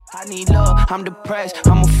I need love, I'm depressed,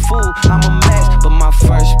 I'm a fool, I'm a mess, but my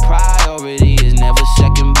first priority is never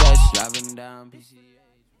second best. Driving down PCH.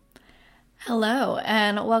 Hello,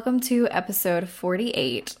 and welcome to episode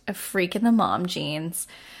 48 of Freak in the Mom Jeans.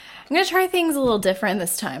 I'm going to try things a little different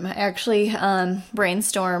this time. I actually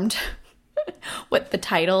brainstormed what the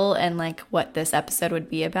title and what this episode would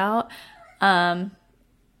be about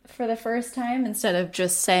for the first time instead of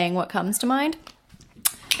just saying what comes to mind.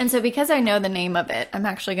 And so because I know the name of it, I'm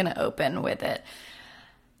actually going to open with it.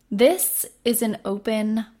 This is an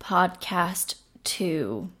open podcast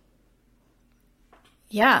to...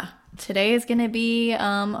 Yeah, today is going to be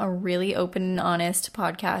a really open and honest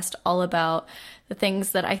podcast all about the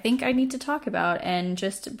things that I think I need to talk about and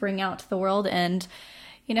just bring out to the world. And,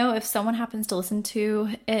 you know, if someone happens to listen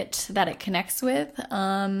to it that it connects with,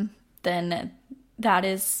 then that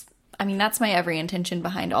is... that's my every intention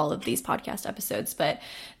behind all of these podcast episodes, but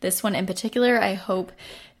this one in particular, I hope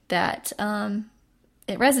that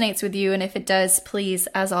it resonates with you, and if it does, please,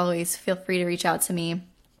 as always, feel free to reach out to me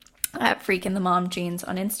at Freak in the Mom Jeans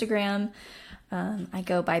on Instagram. I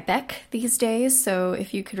go by Beck these days, so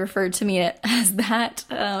if you could refer to me as that,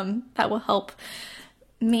 that will help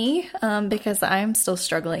me, because I'm still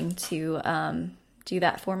struggling to do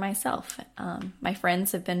that for myself. My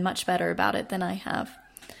friends have been much better about it than I have.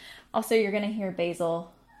 Also, you're going to hear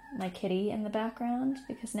Basil, my kitty, in the background,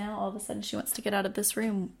 because now all of a sudden she wants to get out of this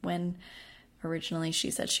room when originally she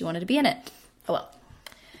said she wanted to be in it. Oh well.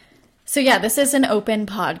 So yeah, this is an open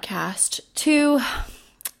podcast to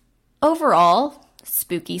overall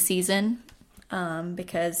spooky season,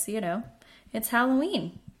 because, you know, it's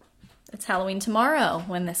Halloween. It's Halloween tomorrow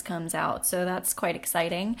when this comes out, so that's quite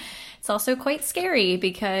exciting. It's also quite scary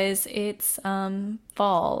because it's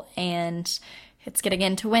fall and it's getting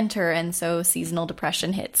into winter, and so seasonal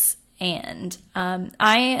depression hits. And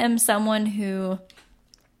I am someone who,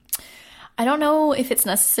 I don't know if it's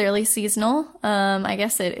necessarily seasonal. I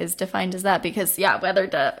guess it is defined as that because, yeah, weather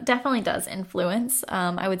definitely does influence.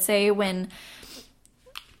 I would say when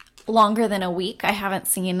longer than a week I haven't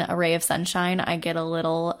seen a ray of sunshine, I get a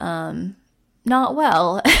little not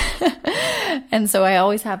well. And so I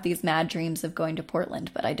always have these mad dreams of going to Portland,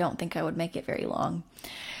 but I don't think I would make it very long.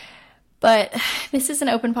 But this is an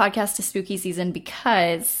open podcast to spooky season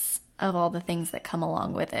because of all the things that come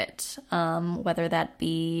along with it, whether that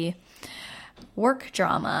be work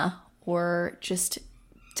drama or just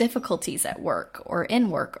difficulties at work or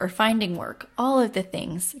in work or finding work, all of the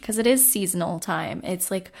things, because it is seasonal time.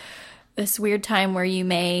 It's like this weird time where you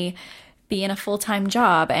may be in a full-time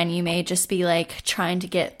job and you may just be trying to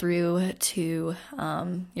get through to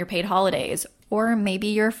your paid holidays. Or maybe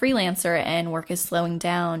you're a freelancer and work is slowing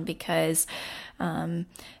down because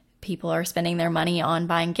people are spending their money on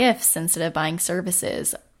buying gifts instead of buying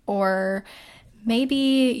services. Or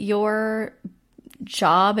maybe your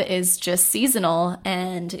job is just seasonal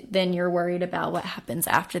and then you're worried about what happens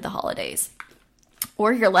after the holidays.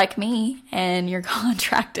 Or you're like me and your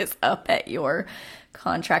contract is up at your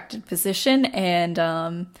contracted position,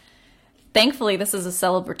 and thankfully, this is a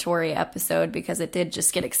celebratory episode because it did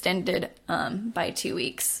just get extended by 2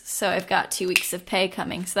 weeks. So I've got 2 weeks of pay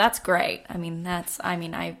coming. So that's great.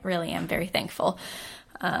 I really am very thankful.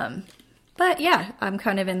 But yeah, I'm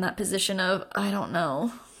kind of in that position of, I don't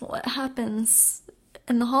know what happens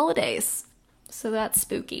in the holidays. So that's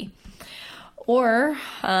spooky. Or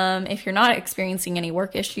if you're not experiencing any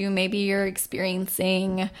work issue, maybe you're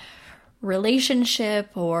experiencing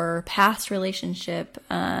relationship or past relationship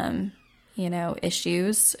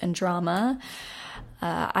issues and drama.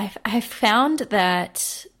 I've found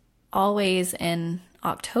that always in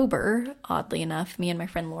October, oddly enough, me and my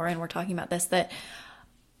friend Lauren were talking about this, that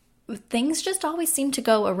things just always seem to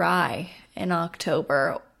go awry in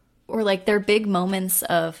October, or they're big moments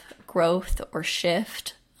of growth or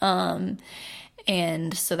shift. And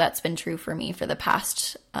so that's been true for me for the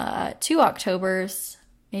past 2 Octobers,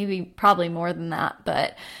 probably more than that,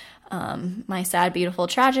 but my sad, beautiful,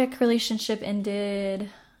 tragic relationship ended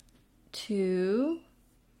 2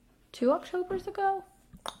 Octobers ago,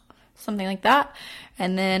 something like that.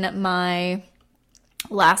 And then my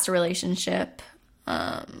last relationship,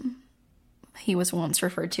 he was once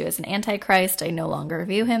referred to as an antichrist. I no longer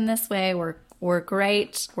view him this way. We're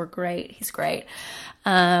great. We're great. He's great.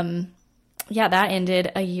 That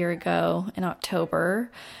ended a year ago in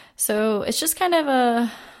October. So it's just kind of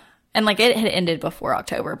and it had ended before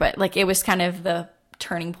October, but it was kind of the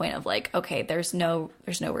turning point of okay, there's no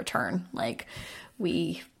return.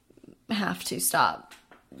 We have to stop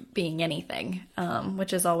being anything,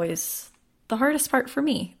 which is always the hardest part for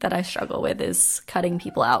me that I struggle with, is cutting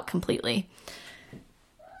people out completely.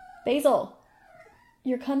 Basil,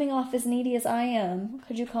 You're coming off as needy as I am.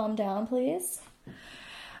 Could you calm down, please?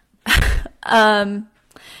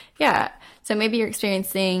 Yeah. So maybe you're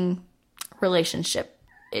experiencing relationship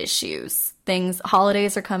issues.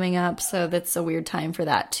 Holidays are coming up, so that's a weird time for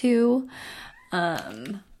that too.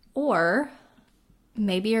 Or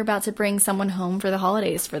maybe you're about to bring someone home for the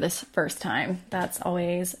holidays for this first time. That's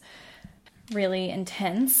always really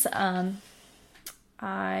intense.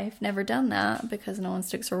 I've never done that because no one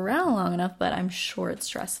sticks around long enough, but I'm sure it's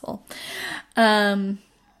stressful.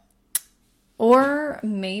 Or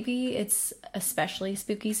maybe it's especially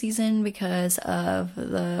spooky season because of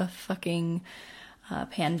the fucking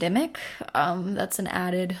pandemic. That's an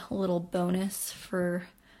added little bonus for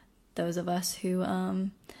those of us who, are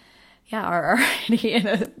already in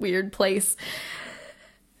a weird place.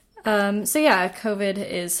 COVID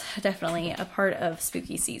is definitely a part of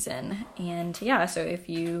spooky season. And so if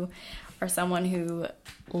you are someone who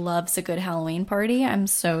loves a good Halloween party, I'm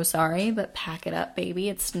so sorry, but pack it up, baby.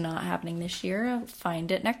 It's not happening this year.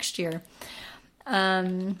 Find it next year.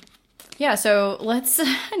 So let's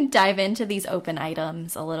dive into these open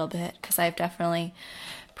items a little bit, because I've definitely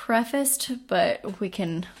prefaced, but we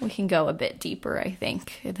can go a bit deeper, I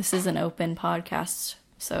think. This is an open podcast,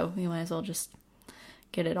 so we might as well just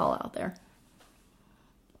get it all out there.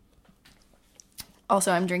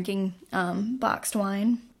 Also, I'm drinking boxed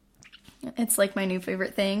wine. It's like my new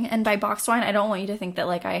favorite thing. And by boxed wine, I don't want you to think that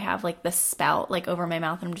like I have like the spout like over my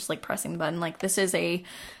mouth and I'm just like pressing the button. Like, this is a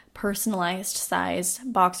personalized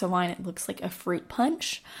sized box of wine. It looks like a fruit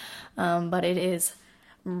punch, but it is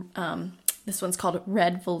this one's called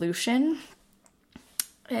Red Volution,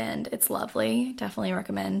 and it's lovely. Definitely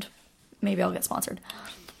recommend. Maybe I'll get sponsored.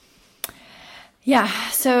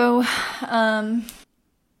 So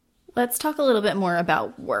let's talk a little bit more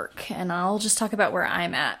about work, and I'll just talk about where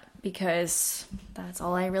I'm at, because that's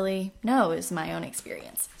all I really know is my own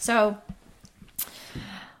experience. So,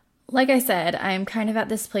 like I said, I'm kind of at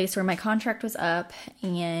this place where my contract was up,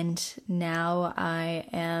 and now I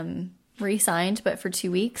am re-signed, but for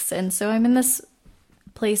 2 weeks, and so I'm in this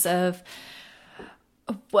place of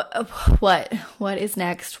what is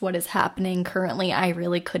next, what is happening currently. I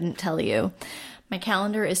really couldn't tell you. My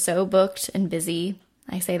calendar is so booked and busy.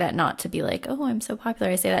 I say that not to be like, oh, I'm so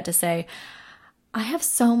popular. I say that to say I have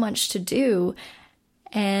so much to do,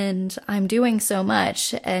 and I'm doing so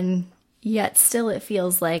much, and yet still it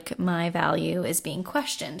feels like my value is being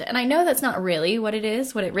questioned. And I know that's not really what it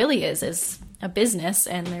is. What it really is a business,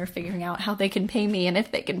 and they're figuring out how they can pay me and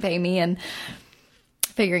if they can pay me, and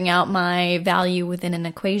figuring out my value within an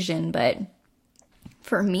equation. But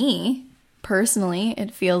for me personally,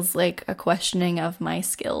 it feels like a questioning of my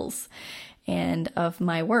skills and of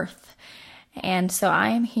my worth. And so I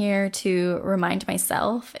am here to remind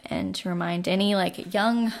myself and to remind any like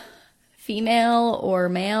young female or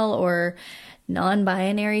male or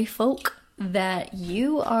non-binary folk that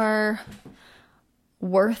you are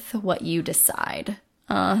worth what you decide.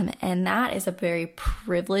 And that is a very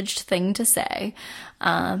privileged thing to say.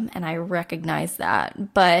 And I recognize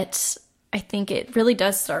that, but I think it really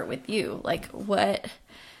does start with you. Like, what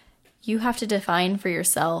you have to define for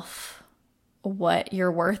yourself, what your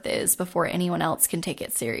worth is before anyone else can take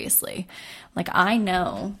it seriously. Like, I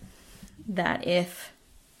know that if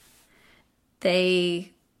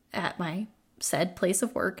they, at my said place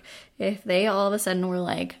of work, if they all of a sudden were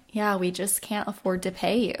like, yeah, we just can't afford to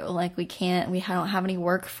pay you, like we don't have any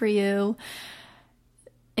work for you.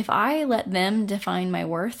 If I let them define my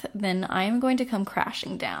worth, then I am going to come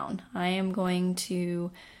crashing down. I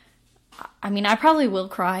probably will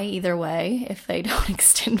cry either way if they don't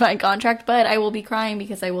extend my contract, but I will be crying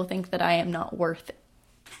because I will think that I am not worth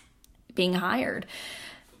being hired.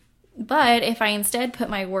 But if I instead put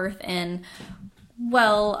my worth in,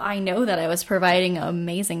 well, I know that I was providing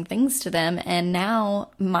amazing things to them, and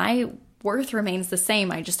now my worth remains the same.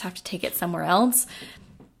 I just have to take it somewhere else.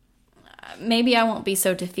 Maybe I won't be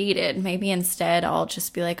so defeated. Maybe instead I'll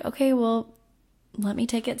just be like, okay, well, let me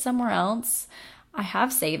take it somewhere else. I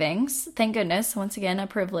have savings. Thank goodness. Once again, a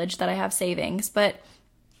privilege that I have savings, but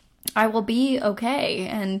I will be okay,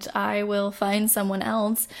 and I will find someone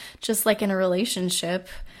else, just like in a relationship,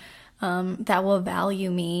 that will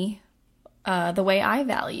value me the way I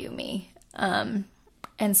value me. And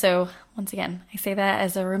so, once again, I say that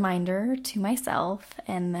as a reminder to myself,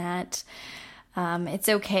 and that it's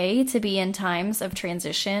okay to be in times of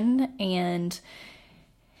transition, and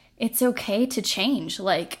it's okay to change.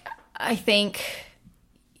 Like, I think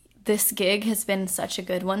this gig has been such a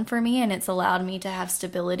good one for me, and it's allowed me to have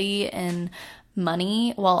stability and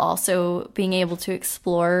money while also being able to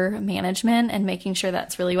explore management and making sure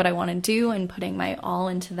that's really what I want to do, and putting my all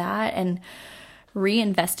into that, and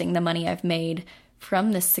reinvesting the money I've made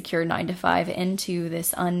from this secure 9 to 5 into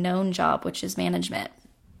this unknown job, which is management.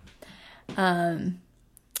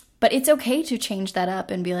 But it's okay to change that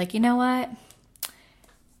up and be like, you know what?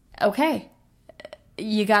 Okay,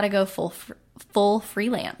 you got to go full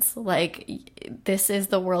freelance. Like, this is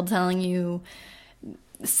the world telling you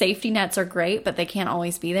safety nets are great, but they can't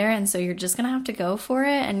always be there. And so you're just going to have to go for it,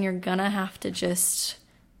 and you're going to have to just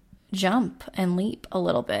jump and leap a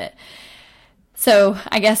little bit. So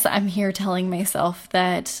I guess I'm here telling myself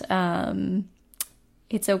that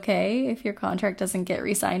it's okay if your contract doesn't get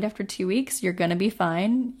re-signed after 2 weeks. You're going to be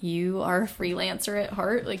fine. You are a freelancer at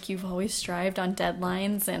heart. Like, you've always strived on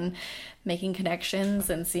deadlines and making connections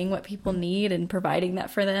and seeing what people need and providing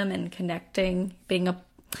that for them and connecting,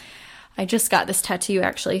 I just got this tattoo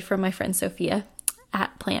actually from my friend Sophia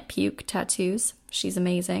at Plant Puke Tattoos. She's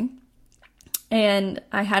amazing. And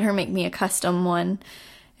I had her make me a custom one.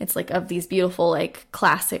 It's like of these beautiful, like,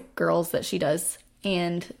 classic girls that she does.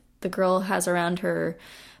 And the girl has around her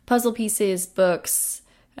puzzle pieces, books,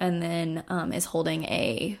 and then is holding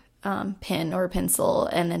a pen or a pencil,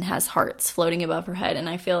 and then has hearts floating above her head. And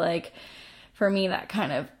I feel like for me that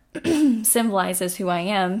kind of symbolizes who I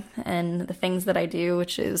am and the things that I do,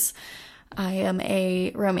 which is I am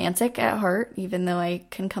a romantic at heart, even though I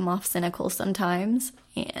can come off cynical sometimes.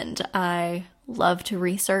 And I love to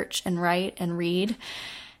research and write and read.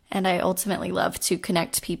 And I ultimately love to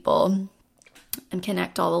connect people and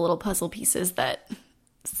connect all the little puzzle pieces that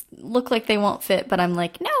look like they won't fit, but I'm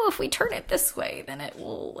like, no, if we turn it this way, then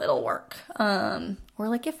it'll work. Or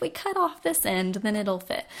like, if we cut off this end, then it'll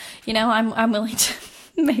fit. You know, I'm willing to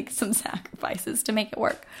make some sacrifices to make it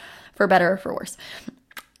work, for better or for worse.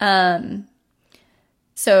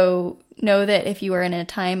 So know that if you are in a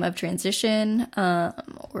time of transition,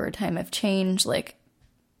 or a time of change, like,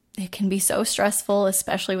 it can be so stressful,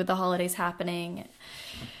 especially with the holidays happening,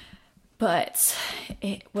 but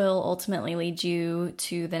it will ultimately lead you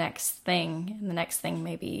to the next thing, and the next thing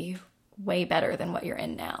may be way better than what you're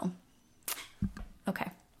in now.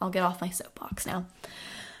 Okay, I'll get off my soapbox now.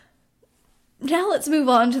 Now let's move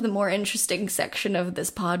on to the more interesting section of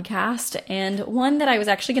this podcast, and one that I was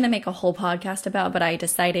actually going to make a whole podcast about, but I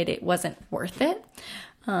decided it wasn't worth it,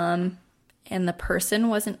 and the person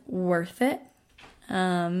wasn't worth it.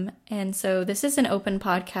 And so this is an open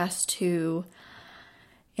podcast to,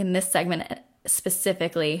 in this segment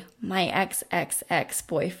specifically, my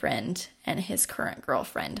ex-boyfriend and his current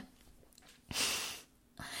girlfriend.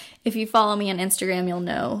 If you follow me on Instagram, you'll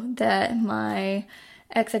know that my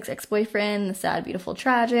ex-boyfriend, the sad, beautiful,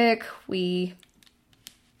 tragic, we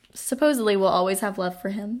supposedly will always have love for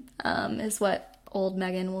him, is what old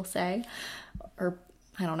Megan will say. Or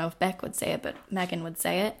I don't know if Beck would say it, but Megan would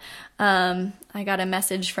say it. I got a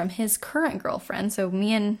message from his current girlfriend. So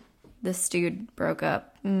me and this dude broke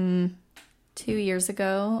up 2 years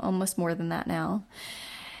ago, almost more than that now.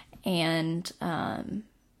 And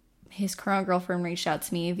his current girlfriend reached out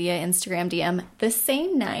to me via Instagram DM the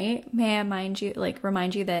same night. May I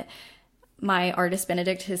remind you that my Artist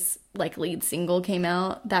Benedict, his lead single, came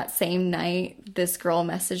out that same night. This girl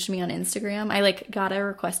messaged me on Instagram. I got a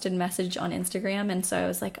requested message on Instagram, and so I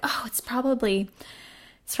was like, oh, it's probably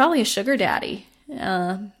a sugar daddy,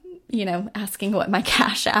 asking what my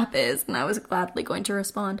Cash App is, and I was gladly going to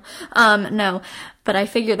respond. No, but I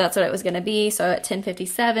figured that's what it was going to be. So at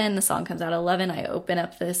 10:57, the song comes out at 11. I open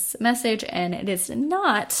up this message, and it is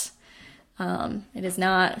not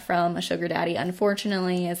from a sugar daddy.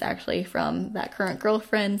 Unfortunately, it's actually from that current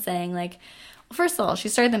girlfriend saying, well, first of all, she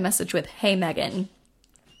started the message with, "Hey, Megan."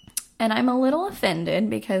 And I'm a little offended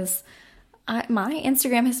because my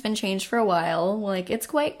Instagram has been changed for a while. It's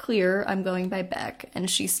quite clear I'm going by Beck, and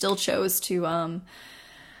she still chose to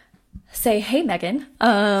say, "Hey, Megan,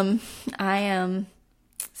 I am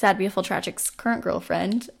sad, beautiful, tragic's current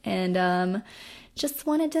girlfriend, and just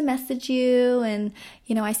wanted to message you, and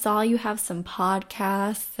I saw you have some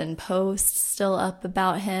podcasts and posts still up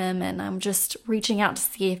about him, and I'm just reaching out to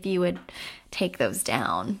see if you would take those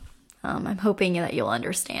down. I'm hoping that you'll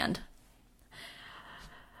understand."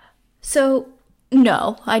 So,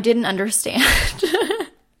 no, I didn't understand,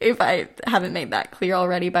 if I haven't made that clear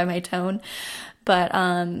already by my tone. But,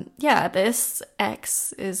 this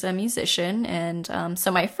ex is a musician, and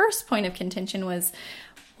so my first point of contention was,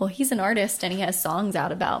 well, he's an artist and he has songs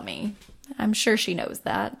out about me. I'm sure she knows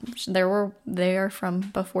that. They are from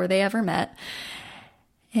before they ever met.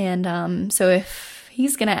 And so if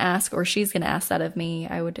he's going to ask, or she's going to ask that of me,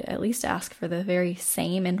 I would at least ask for the very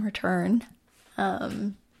same in return.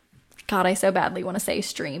 God, I so badly want to say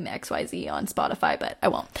stream XYZ on Spotify, but I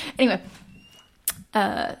won't. Anyway,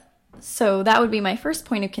 So that would be my first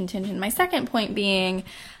point of contention. My second point being,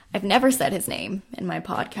 I've never said his name in my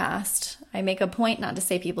podcast. I make a point not to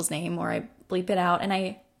say people's name, or I bleep it out, and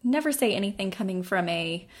I never say anything coming from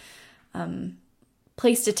a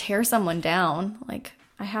place to tear someone down. Like,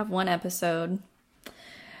 I have one episode,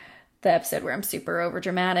 the episode where I'm super over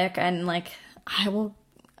dramatic, and like, I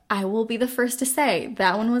will be the first to say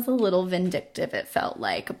that one was a little vindictive, it felt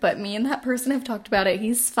like, but me and that person have talked about it.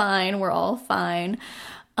 He's fine. We're all fine.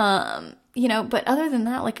 But other than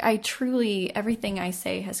that, like, I truly, everything I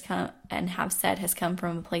say has come and have said has come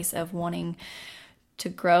from a place of wanting to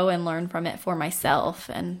grow and learn from it for myself,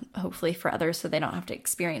 and hopefully for others, so they don't have to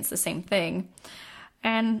experience the same thing.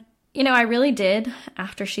 And, I really did,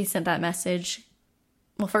 after she sent that message,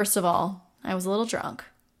 well, first of all, I was a little drunk,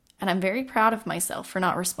 and I'm very proud of myself for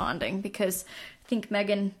not responding, because I think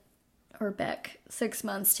Megan or Beck 6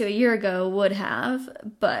 months to a year ago would have,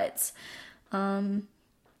 but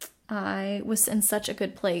I was in such a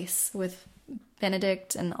good place with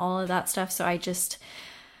Benedict and all of that stuff, so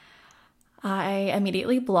I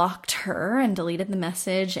immediately blocked her and deleted the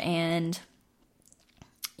message, and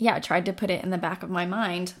I tried to put it in the back of my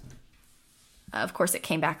mind. Of course, it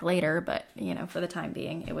came back later, but, for the time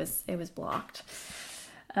being, it was blocked.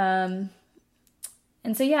 And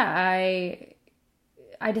so, I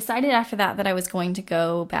decided after that I was going to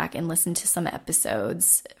go back and listen to some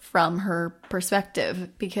episodes from her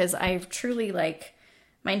perspective, because I truly,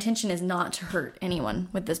 my intention is not to hurt anyone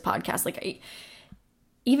with this podcast.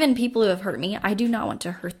 Even people who have hurt me, I do not want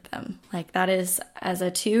to hurt them. That is, as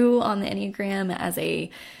a 2 on the Enneagram, as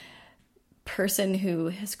a person who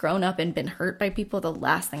has grown up and been hurt by people, the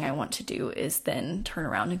last thing I want to do is then turn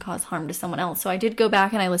around and cause harm to someone else. So I did go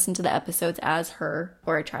back and I listened to the episodes as her,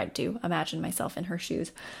 or I tried to imagine myself in her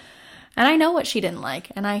shoes. And I know what she didn't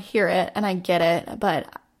like, and I hear it and I get it, but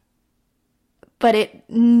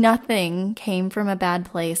nothing came from a bad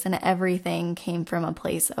place, and everything came from a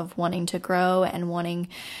place of wanting to grow and wanting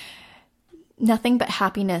nothing but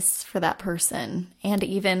happiness for that person. And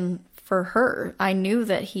even for her, I knew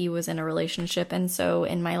that he was in a relationship, and so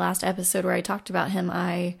in my last episode where I talked about him,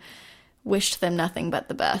 I wished them nothing but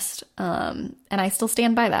the best. And I still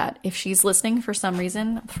stand by that. If she's listening for some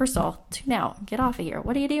reason, first of all, tune out, get off of here.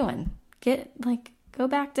 What are you doing? Go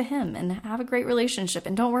back to him and have a great relationship,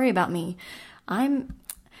 and don't worry about me. I'm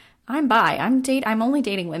bi. I'm only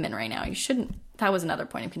dating women right now. You shouldn't. That was another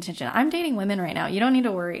point of contention. I'm dating women right now. You don't need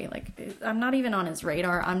to worry. I'm not even on his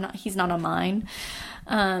radar. He's not on mine.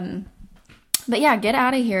 But get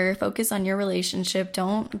out of here. Focus on your relationship.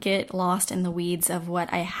 Don't get lost in the weeds of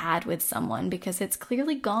what I had with someone, because it's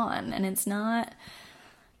clearly gone, and it's not.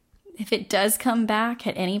 If it does come back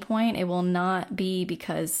at any point, it will not be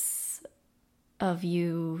because of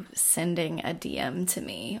you sending a DM to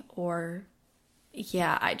me, or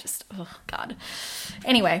oh God.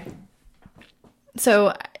 Anyway,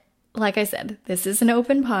 so like I said, this is an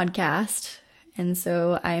open podcast, and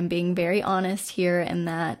so I'm being very honest here in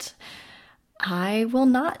that I will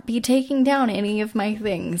not be taking down any of my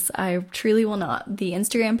things. I truly will not. The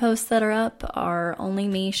Instagram posts that are up are only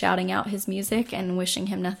me shouting out his music and wishing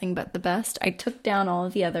him nothing but the best. I took down all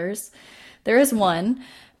of the others. There is one,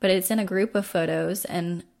 but it's in a group of photos,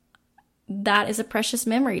 and that is a precious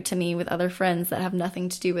memory to me with other friends that have nothing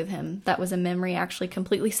to do with him. That was a memory actually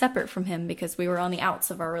completely separate from him, because we were on the outs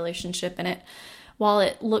of our relationship, and while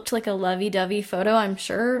it looked like a lovey-dovey photo, I'm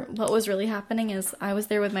sure what was really happening is I was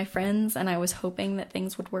there with my friends, and I was hoping that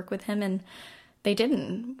things would work with him, and they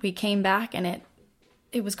didn't. We came back, and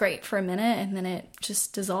it was great for a minute, and then it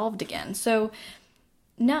just dissolved again. So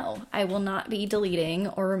no, I will not be deleting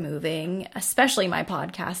or removing, especially my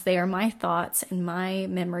podcast. They are my thoughts and my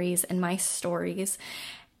memories and my stories.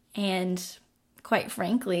 And quite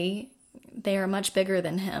frankly, they are much bigger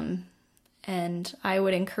than him. And I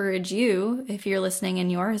would encourage you, if you're listening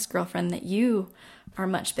and you're his girlfriend, that you are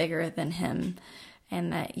much bigger than him,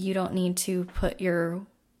 and that you don't need to put your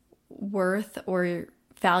worth or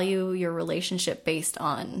value your relationship based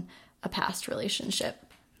on a past relationship.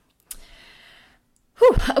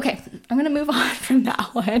 Whew, okay, I'm going to move on from that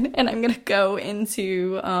one, and I'm going to go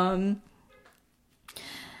into,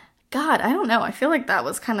 God, I don't know. I feel like that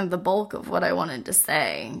was kind of the bulk of what I wanted to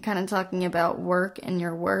say, kind of talking about work and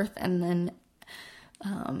your worth, and then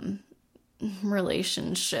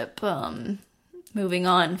relationship, moving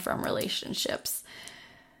on from relationships.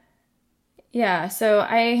 Yeah, so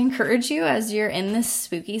I encourage you, as you're in this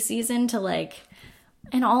spooky season, to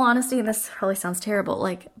in all honesty, this probably sounds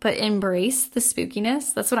terrible, but embrace the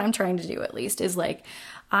spookiness. That's what I'm trying to do, at least, is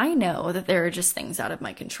I know that there are just things out of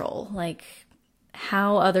my control,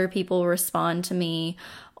 how other people respond to me,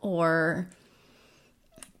 or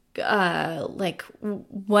like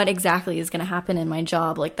what exactly is going to happen in my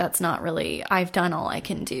job. Like, that's not really, I've done all I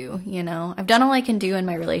can do, you know? I've done all I can do in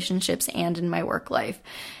my relationships and in my work life.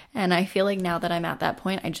 And I feel like now that I'm at that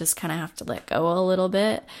point, I just kind of have to let go a little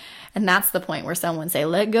bit. And that's the point where someone say,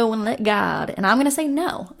 let go and let God. And I'm going to say,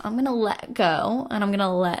 no, I'm going to let go, and I'm going to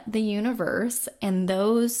let the universe and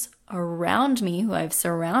those around me who I've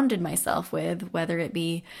surrounded myself with, whether it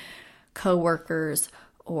be coworkers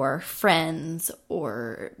or friends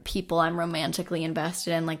or people I'm romantically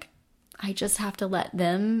invested in, like, I just have to let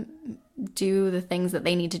them do the things that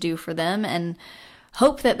they need to do for them, and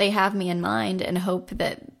hope that they have me in mind, and hope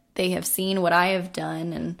that they have seen what I have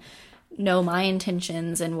done and know my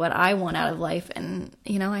intentions and what I want out of life. And,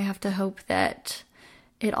 you know, I have to hope that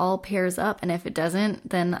it all pairs up. And if it doesn't,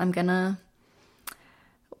 then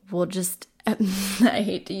we'll just, I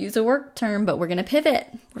hate to use a work term, but we're going to pivot.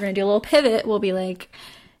 We're going to do a little pivot. We'll be like,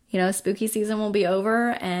 you know, spooky season will be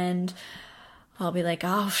over, and I'll be like,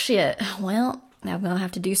 oh shit, well, I'm going to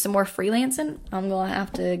have to do some more freelancing. I'm going to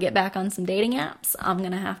have to get back on some dating apps. I'm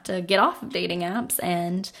going to have to get off of dating apps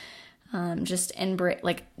and just embrace,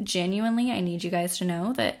 like, genuinely, I need you guys to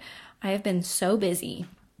know that I have been so busy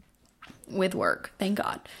with work, thank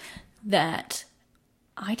God, that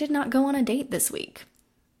I did not go on a date this week.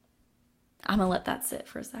 I'm going to let that sit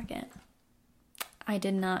for a second. I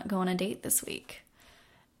did not go on a date this week.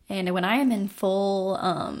 And when I am in full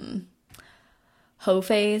hoe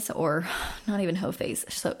phase, or not even hoe phase,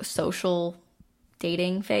 social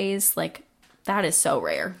dating phase, like, that is so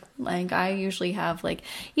rare. Like, I usually have, like,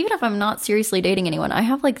 even if I'm not seriously dating anyone, I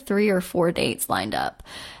have like 3 or 4 dates lined up.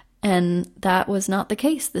 And that was not the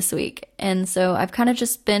case this week. And so I've kind of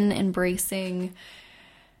just been embracing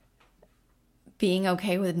being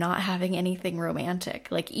okay with not having anything romantic,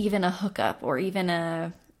 like even a hookup or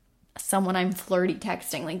even someone I'm flirty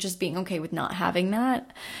texting, like just being okay with not having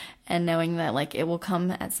that, and knowing that, like, it will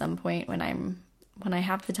come at some point when I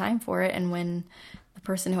have the time for it, and when the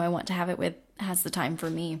person who I want to have it with has the time for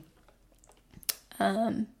me.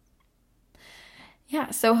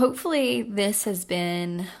 Yeah, so hopefully this has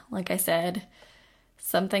been, like I said,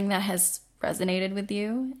 something that has resonated with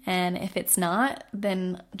you. And if it's not,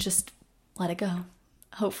 then just let it go.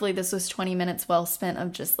 Hopefully this was 20 minutes well spent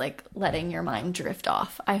of just, like, letting your mind drift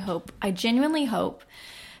off. I genuinely hope,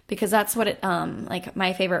 because that's what it, like,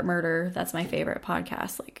 My Favorite Murder, that's my favorite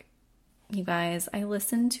podcast. Like, you guys, I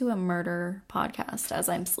listen to a murder podcast as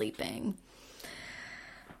I'm sleeping.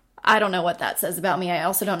 I don't know what that says about me. I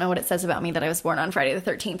also don't know what it says about me that I was born on Friday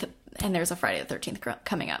the 13th, and there's a Friday the 13th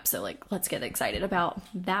coming up. So, like, let's get excited about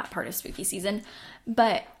that part of spooky season.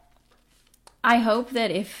 But I hope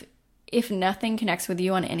that if nothing connects with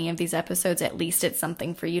you on any of these episodes, at least it's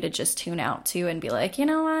something for you to just tune out to and be like, you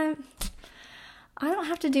know what? I don't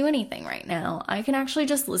have to do anything right now. I can actually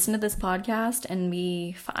just listen to this podcast and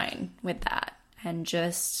be fine with that and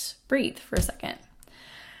just breathe for a second.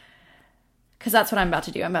 Because that's what I'm about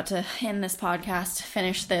to do. I'm about to end this podcast,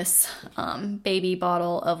 finish this baby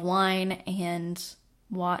bottle of wine, and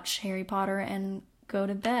watch Harry Potter and go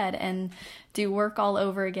to bed and do work all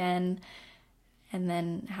over again. And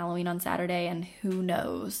then Halloween on Saturday, and who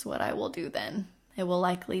knows what I will do then. It will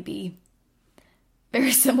likely be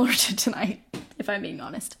very similar to tonight, if I'm being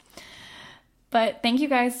honest. But thank you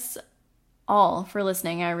guys all for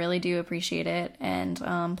listening. I really do appreciate it. And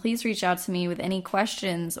please reach out to me with any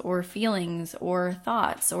questions or feelings or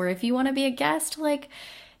thoughts. Or if you want to be a guest, like,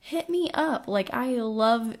 hit me up. Like, I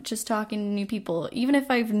love just talking to new people, even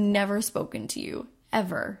if I've never spoken to you,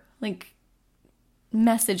 ever. Like,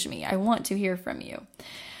 message me. I want to hear from you.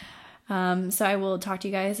 So I will talk to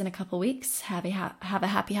you guys in a couple weeks. Have a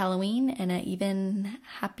happy Halloween and an even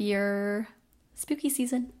happier spooky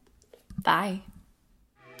season. Bye.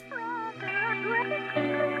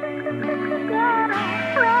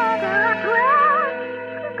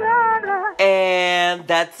 And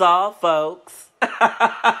that's all, folks.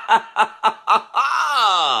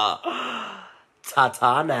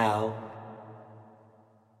 Ta-ta now.